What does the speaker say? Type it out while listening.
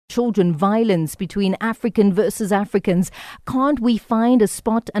children, violence between African versus Africans. Can't we find a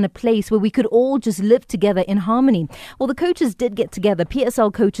spot and a place where we could all just live together in harmony? Well, the coaches did get together,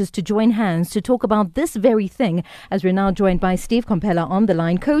 PSL coaches, to join hands to talk about this very thing, as we're now joined by Steve Kompela on the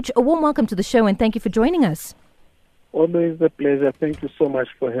line. Coach, a warm welcome to the show and thank you for joining us. Always a pleasure. Thank you so much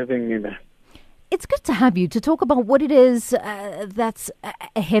for having me there. It's good to have you to talk about what it is that's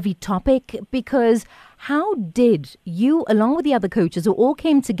a heavy topic, because how did you, along with the other coaches who all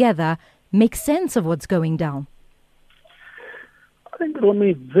came together, make sense of what's going down? I think,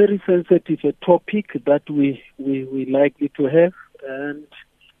 Romy, very sensitive a topic that we likely to have, and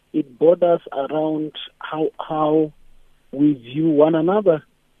it borders around how we view one another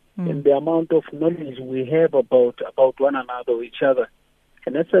and the amount of knowledge we have about one another or each other.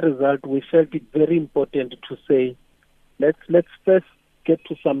 And as a result, we felt it very important to say, let's first get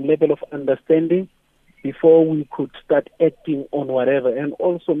to some level of understanding before we could start acting on whatever. And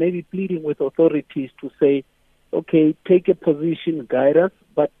also maybe pleading with authorities to say, okay, take a position, guide us,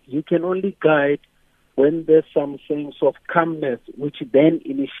 but you can only guide when there's some sense of calmness, which then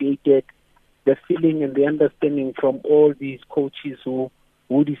initiated the feeling and the understanding from all these coaches who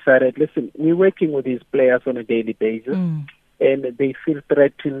decided, listen, we're working with these players on a daily basis. And they feel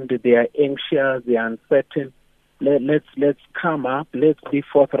threatened, they are anxious, they are uncertain. Let's come up, let's be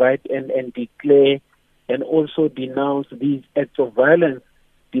forthright and declare and also denounce these acts of violence,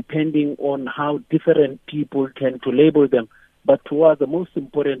 depending on how different people tend to label them. But to us, the most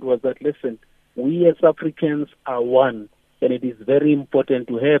important was that, listen, we as Africans are one, and it is very important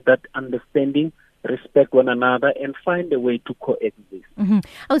to have that understanding, respect one another, and find a way to coexist.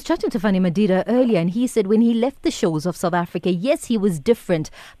 I was chatting to Fanny Madida earlier, and he said when he left the shores of South Africa, yes, he was different,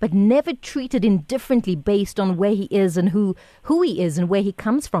 but never treated indifferently based on where he is and who he is and where he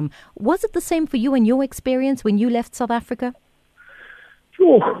comes from. Was it the same for you and your experience when you left South Africa?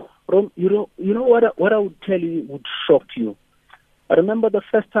 Sure. You know what I would tell you would shock you. I remember the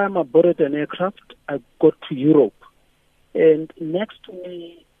first time I boarded an aircraft, I got to Europe, and next to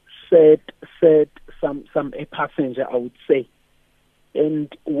me said a passenger, I would say.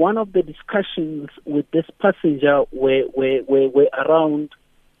 And one of the discussions with this passenger were around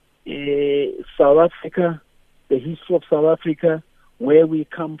South Africa, the history of South Africa, where we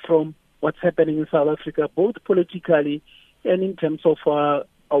come from, what's happening in South Africa, both politically and in terms of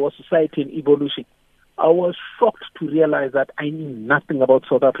our society and evolution. I was shocked to realize that I knew nothing about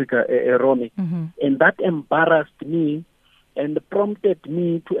South Africa, Romy. And that embarrassed me and prompted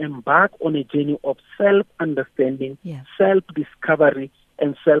me to embark on a journey of self-understanding, self-discovery,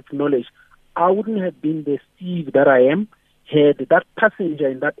 and self-knowledge. I wouldn't have been the Steve that I am had that passenger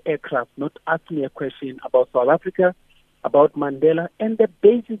in that aircraft not asked me a question about South Africa, about Mandela, and the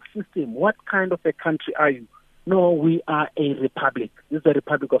basic system. What kind of a country are you? No, we are a republic. This is the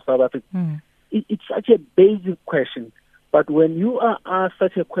Republic of South Africa. It's such a basic question. But when you are asked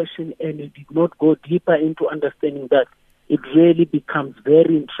such a question and you did not go deeper into understanding that, it really becomes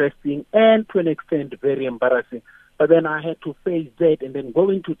very interesting and to an extent very embarrassing. But then I had to face that, and then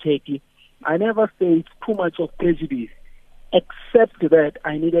going to Turkey, I never faced too much of prejudice, except that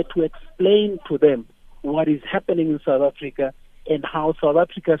I needed to explain to them what is happening in South Africa and how South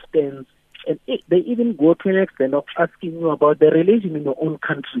Africa stands. And they even go to an extent of asking you about the religion in your own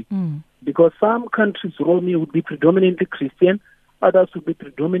country. Because some countries, Romy, would be predominantly Christian, others would be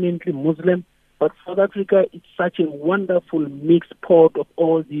predominantly Muslim. But South Africa is such a wonderful mixed pot of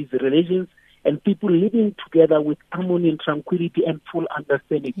all these religions and people living together with harmony and tranquility and full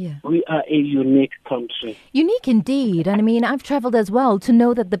understanding. We are a unique country. Unique indeed. And I mean, I've traveled as well to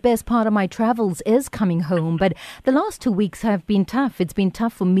know that the best part of my travels is coming home. But the last 2 weeks have been tough. It's been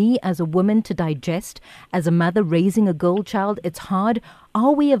tough for me as a woman to digest. As a mother raising a girl child, it's hard.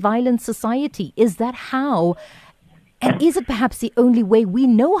 Are we a violent society? Is that how? And is it perhaps the only way we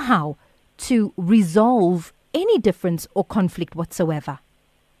know how to resolve any difference or conflict whatsoever?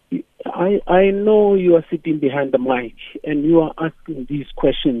 I know you are sitting behind the mic and you are asking these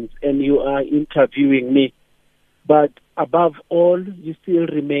questions and you are interviewing me. But above all, you still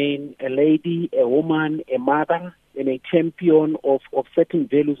remain a lady, a woman, a mother, and a champion of certain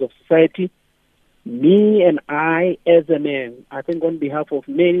values of society. Me and I, as a man, I think on behalf of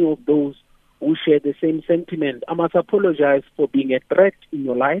many of those who share the same sentiment, I must apologize for being a threat in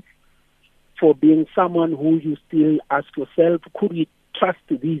your life, for being someone who you still ask yourself, could we trust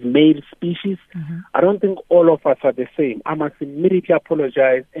these male species? I don't think all of us are the same. I must immediately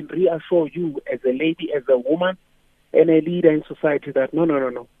apologize and reassure you as a lady, as a woman, and a leader in society that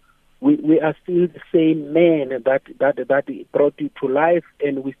no. We are still the same man that brought you to life,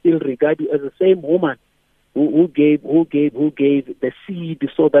 and we still regard you as the same woman who gave the seed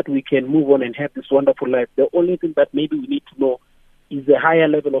so that we can move on and have this wonderful life. The only thing that maybe we need to know is a higher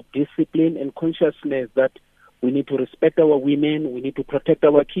level of discipline and consciousness that we need to respect our women, we need to protect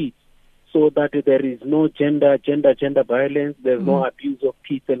our kids, so that there is no gender violence, there's no abuse of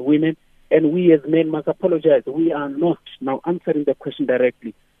kids and women. And we as men must apologize. We are not, now answering the question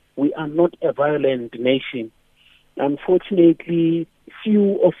directly, we are not a violent nation. Unfortunately,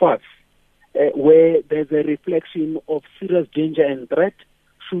 few of us, where there's a reflection of serious danger and threat,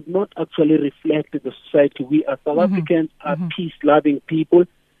 should not actually reflect the society. We as South Africans are peace-loving people,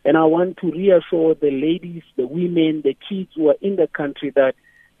 and I want to reassure the ladies, the women, the kids who are in the country that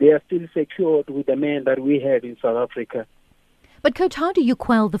they are still secured with the men that we have in South Africa. But Coach, how do you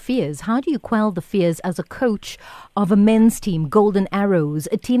quell the fears? How do you quell the fears as a coach of a men's team, Golden Arrows,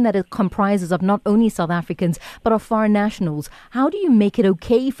 a team that comprises of not only South Africans but of foreign nationals? How do you make it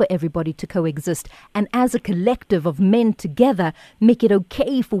okay for everybody to coexist, and as a collective of men together, make it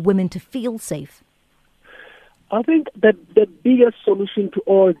okay for women to feel safe? I think that the biggest solution to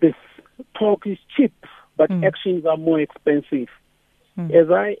all this, talk is cheap, but actions are more expensive.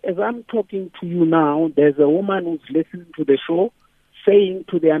 As I'm talking to you now, there's a woman who's listening to the show saying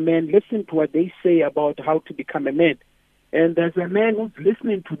to their men, listen to what they say about how to become a man. And there's a man who's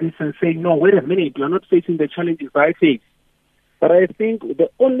listening to this and saying, no, wait a minute, you're not facing the challenges I face. But I think the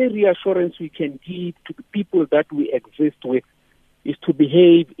only reassurance we can give to the people that we exist with is to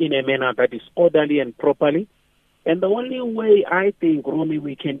behave in a manner that is orderly and properly. And the only way I think, Romy,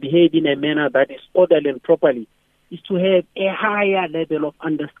 we can behave in a manner that is orderly and properly is to have a higher level of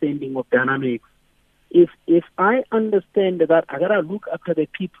understanding of dynamics. If I understand that I gotta look after the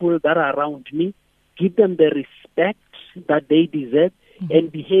people that are around me, give them the respect that they deserve,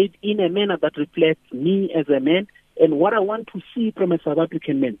 and behave in a manner that reflects me as a man and what I want to see from a South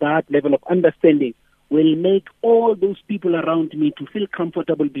African man, that level of understanding will make all those people around me to feel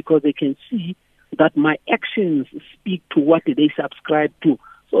comfortable because they can see that my actions speak to what they subscribe to.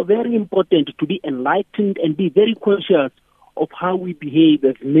 So very important to be enlightened and be very conscious of how we behave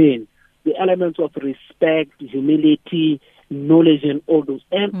as men. The elements of respect, humility, knowledge, and all those.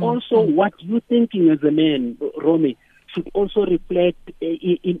 And also what you're thinking as a man, Romy, should also reflect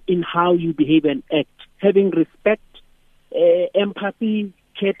in how you behave and act. Having respect, empathy,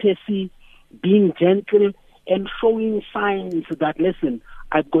 courtesy, being gentle, and showing signs that, listen,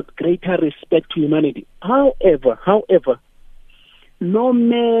 I've got greater respect to humanity. However, no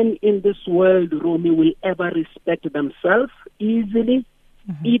man in this world, Romy, will ever respect themselves easily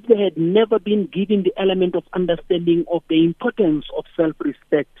if they had never been given the element of understanding of the importance of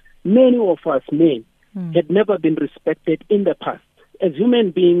self-respect. Many of us men had never been respected in the past. As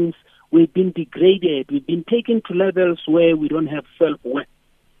human beings, we've been degraded. We've been taken to levels where we don't have self-worth.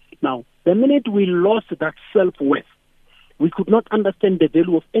 Now, the minute we lost that self-worth, we could not understand the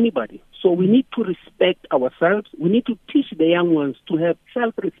value of anybody. So we need to respect ourselves. We need to teach the young ones to have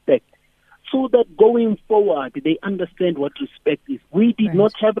self-respect so that going forward, they understand what respect is. We did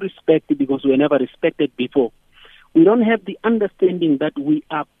not have respect because we were never respected before. We don't have the understanding that we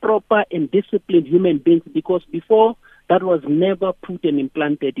are proper and disciplined human beings because before that was never put and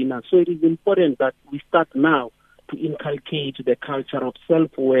implanted in us. So it is important that we start now to inculcate the culture of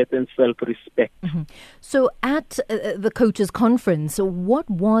self-worth and self-respect. So at the coaches' conference, what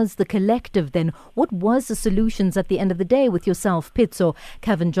was the collective then? What was the solutions at the end of the day with yourself, Pitso,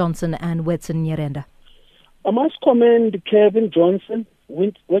 Kevin Johnson and Wetson Nyirenda? I must commend Kevin Johnson,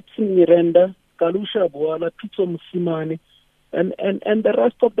 Wetson Nyirenda, Kalusha Bwala, Pitso Mosimane, and the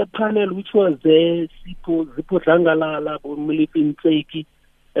rest of the panel which was there, Zippo Rangalala, Mulipin Tseki,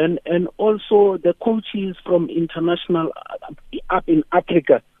 and also the coaches from international up in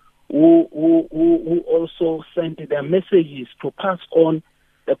Africa who also sent their messages to pass on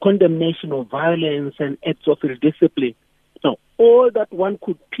the condemnation of violence and acts of ill-discipline. Now, all that one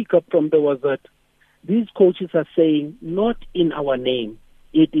could pick up from there was that these coaches are saying, not in our name,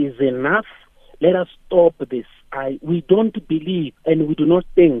 it is enough, let us stop this. We don't believe and we do not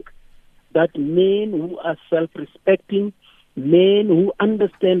think that men who are self-respecting, men who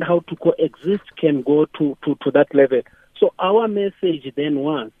understand how to coexist can go to that level. So our message then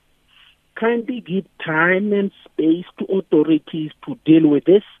was, kindly give time and space to authorities to deal with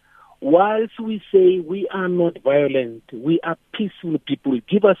this. Whilst we say we are not violent, we are peaceful people.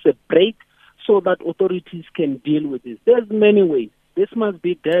 Give us a break so that authorities can deal with this. There's many ways. This must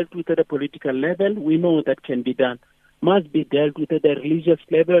be dealt with at a political level. We know that can be done. Must be dealt with at a religious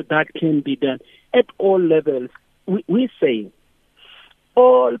level. That can be done. At all levels, we say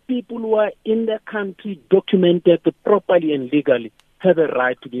all people who are in the country documented properly and legally have a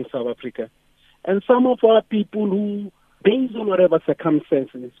right to be in South Africa. And some of our people who, based on whatever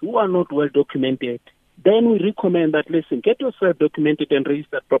circumstances, who are not well documented, then we recommend that, listen, get yourself documented and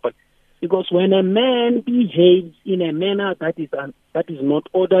registered properly. Because when a man behaves in a manner that is not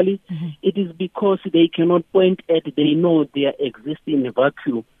orderly, it is because they cannot point at, they know they are existing in a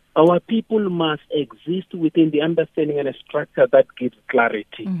vacuum. Our people must exist within the understanding and a structure that gives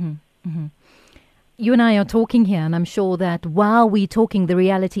clarity. You and I are talking here, and I'm sure that while we're talking, the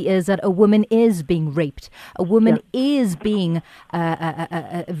reality is that a woman is being raped. A woman is being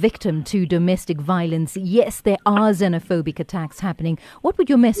a victim to domestic violence. Yes, there are xenophobic attacks happening. What would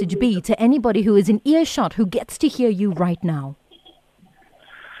your message be to anybody who is in earshot, who gets to hear you right now?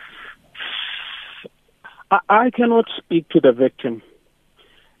 I cannot speak to the victim.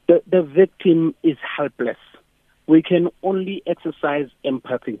 The victim is helpless. We can only exercise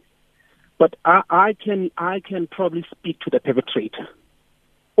empathy. But I can probably speak to the perpetrator.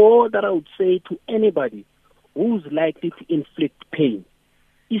 All that I would say to anybody who's likely to inflict pain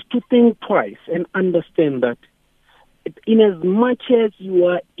is to think twice and understand that in as much as you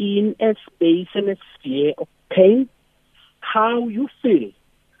are in a space and a sphere of pain, how you feel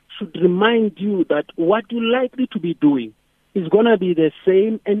should remind you that what you're likely to be doing is going to be the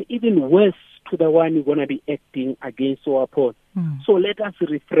same and even worse to the one you're going to be acting against or upon. So let us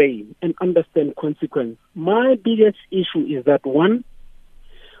refrain and understand consequence. My biggest issue is that, one,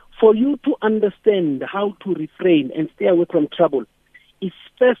 for you to understand how to refrain and stay away from trouble, is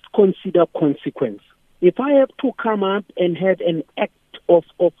first consider consequence. If I have to come up and have an act of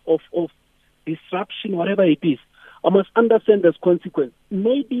disruption, whatever it is, I must understand there's consequence.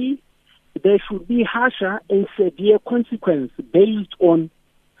 Maybe there should be harsher and severe consequence based on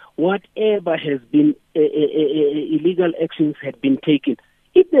whatever has been illegal actions had been taken.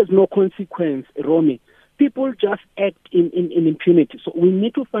 If there's no consequence, Romy, people just act in impunity. So we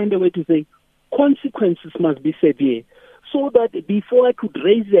need to find a way to say consequences must be severe, so that before I could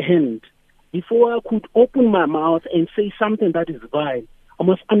raise a hand, before I could open my mouth and say something that is vile, I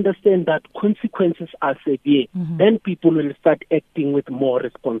must understand that consequences are severe. Then people will start acting with more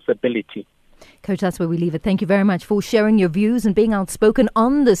responsibility. Coach, that's where we leave it. Thank you very much for sharing your views and being outspoken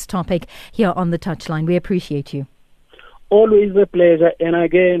on this topic here on the Touchline. We appreciate you. Always a pleasure. And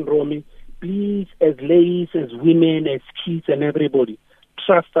again, Romy, please, as ladies, as women, as kids and everybody,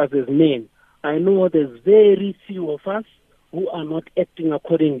 trust us as men. I know there's very few of us who are not acting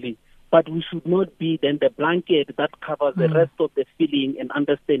accordingly, but we should not be then the blanket that covers the rest of the feeling and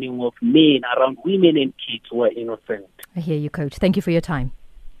understanding of men around women and kids who are innocent. I hear you, Coach. Thank you for your time.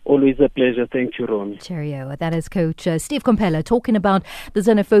 Always a pleasure. Thank you, Romy. Cheerio. That is Coach Steve Kompela talking about the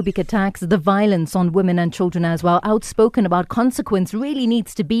xenophobic attacks, the violence on women and children as well. Outspoken about consequence really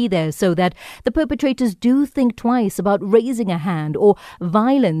needs to be there so that the perpetrators do think twice about raising a hand or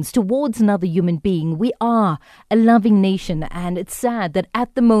violence towards another human being. We are a loving nation, and it's sad that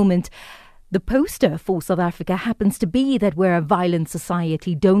at the moment the poster for South Africa happens to be that we're a violent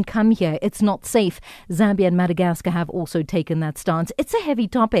society. Don't come here. It's not safe. Zambia and Madagascar have also taken that stance. It's a heavy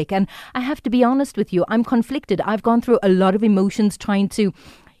topic, and I have to be honest with you. I'm conflicted. I've gone through a lot of emotions trying to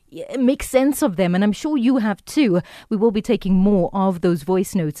make sense of them, and I'm sure you have too. We will be taking more of those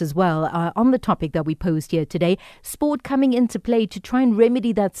voice notes as well on the topic that we posed here today. Sport coming into play to try and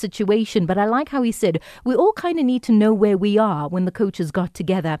remedy that situation. But I like how he said we all kind of need to know where we are when the coaches got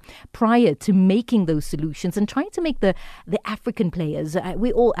together prior to making those solutions and trying to make the African players,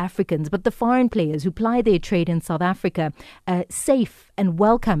 we're all Africans, but the foreign players who ply their trade in South Africa safe and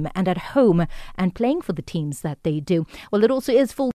welcome and at home and playing for the teams that they do. Well, it also is full